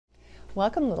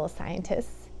Welcome, little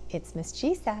scientists. It's Miss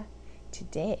Chisa.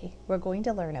 Today we're going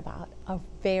to learn about a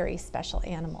very special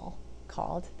animal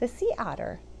called the sea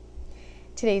otter.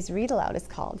 Today's read aloud is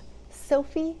called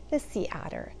Sophie the Sea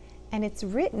Otter, and it's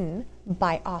written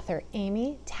by author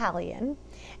Aimee Tallian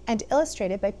and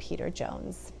illustrated by Peter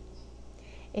Jones.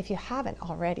 If you haven't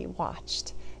already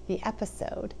watched the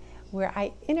episode where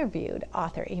I interviewed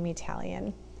author Aimee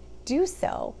Tallian, do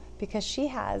so because she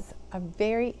has a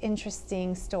very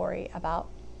interesting story about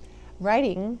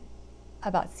writing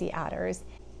about sea otters,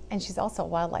 and she's also a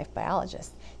wildlife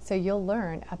biologist, so you'll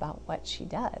learn about what she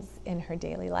does in her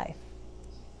daily life.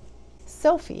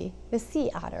 Sophie, the sea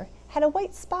otter, had a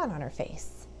white spot on her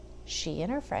face. She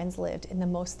and her friends lived in the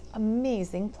most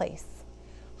amazing place.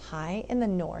 High in the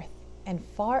north and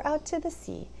far out to the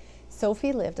sea,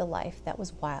 Sophie lived a life that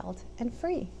was wild and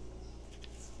free.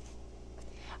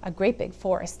 A great big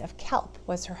forest of kelp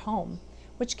was her home,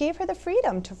 which gave her the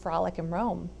freedom to frolic and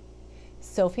roam.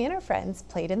 Sophie and her friends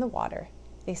played in the water.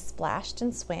 They splashed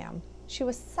and swam. She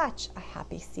was such a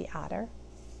happy sea otter.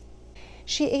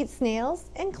 She ate snails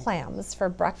and clams for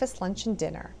breakfast, lunch, and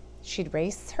dinner. She'd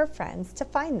race her friends to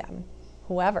find them.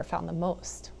 Whoever found the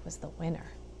most was the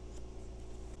winner.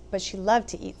 But she loved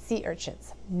to eat sea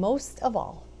urchins, most of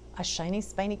all, a shiny,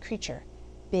 spiny creature,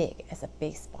 big as a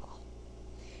baseball.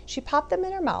 She popped them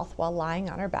in her mouth while lying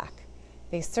on her back.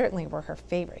 They certainly were her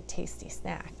favorite tasty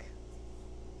snack.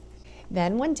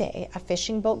 Then one day, a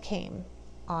fishing boat came.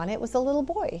 On it was a little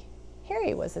boy.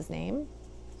 Harry was his name.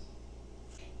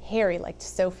 Harry liked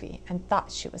Sophie and thought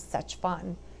she was such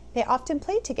fun. They often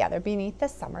played together beneath the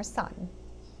summer sun.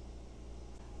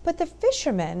 But the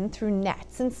fishermen threw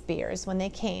nets and spears when they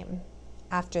came.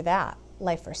 After that,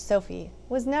 life for Sophie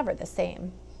was never the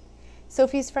same.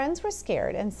 Sophie's friends were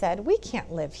scared and said, "We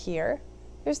can't live here.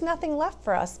 There's nothing left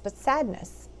for us but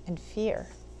sadness and fear."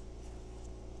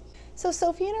 So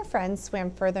Sophie and her friends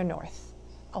swam further north,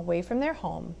 away from their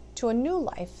home, to a new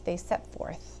life they set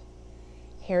forth.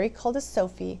 Harry called to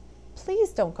Sophie,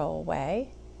 "Please don't go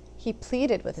away." He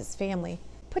pleaded with his family,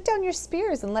 "Put down your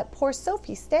spears and let poor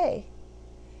Sophie stay."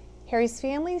 Harry's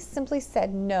family simply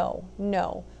said, "No,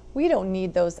 no, we don't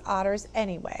need those otters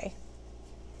anyway."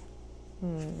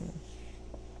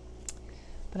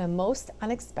 But a most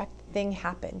unexpected thing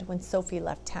happened when Sophie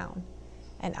left town,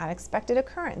 an unexpected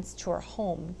occurrence to her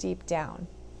home deep down.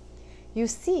 You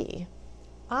see,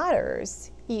 otters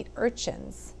eat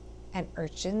urchins, and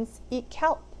urchins eat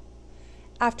kelp.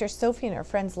 After Sophie and her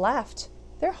friends left,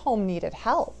 their home needed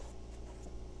help.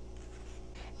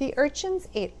 The urchins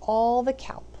ate all the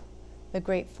kelp. The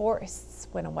great forests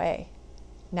went away.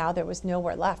 Now there was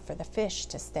nowhere left for the fish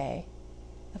to stay.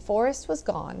 The forest was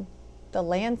gone. The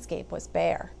landscape was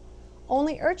bare.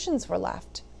 Only urchins were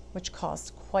left, which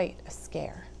caused quite a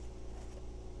scare.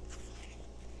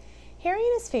 Harry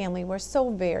and his family were so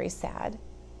very sad.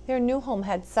 Their new home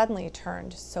had suddenly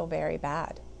turned so very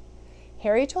bad.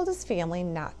 Harry told his family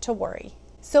not to worry.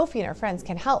 Sophie and her friends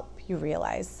can help, you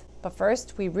realize, but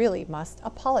first we really must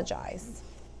apologize.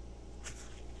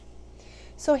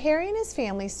 So Harry and his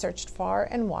family searched far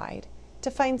and wide to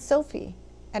find Sophie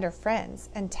and her friends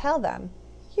and tell them,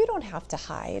 "You don't have to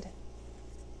hide."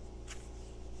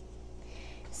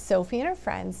 Sophie and her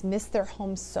friends missed their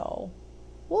home so.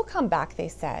 "We'll come back," they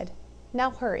said.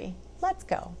 "Now hurry, let's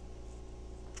go."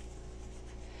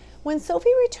 When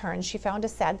Sophie returned, she found a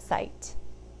sad sight.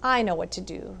 "I know what to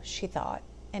do," she thought,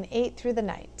 and ate through the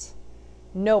night.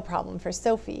 No problem for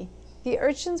Sophie. The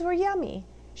urchins were yummy.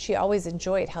 She always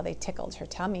enjoyed how they tickled her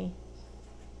tummy.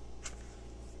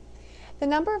 The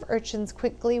number of urchins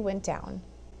quickly went down.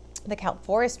 The kelp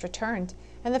forest returned,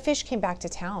 and the fish came back to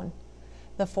town.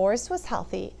 The forest was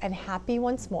healthy and happy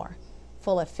once more,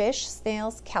 full of fish,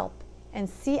 snails, kelp, and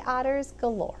sea otters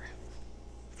galore.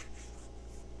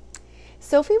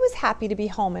 Sophie was happy to be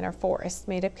home in her forest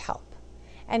made of kelp,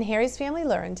 and Harry's family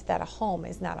learned that a home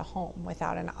is not a home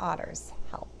without an otter's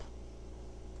help.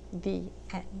 The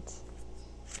end.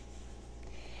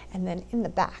 And then in the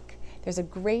back, there's a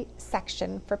great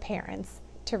section for parents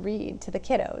to read to the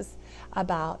kiddos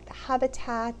about the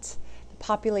habitat, the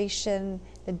population,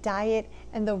 the diet,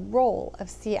 and the role of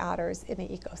sea otters in the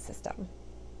ecosystem.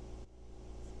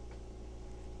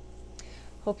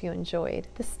 Hope you enjoyed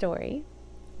the story.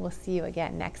 We'll see you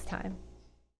again next time.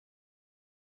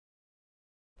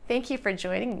 Thank you for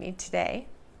joining me today.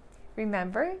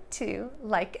 Remember to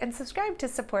like and subscribe to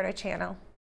support our channel.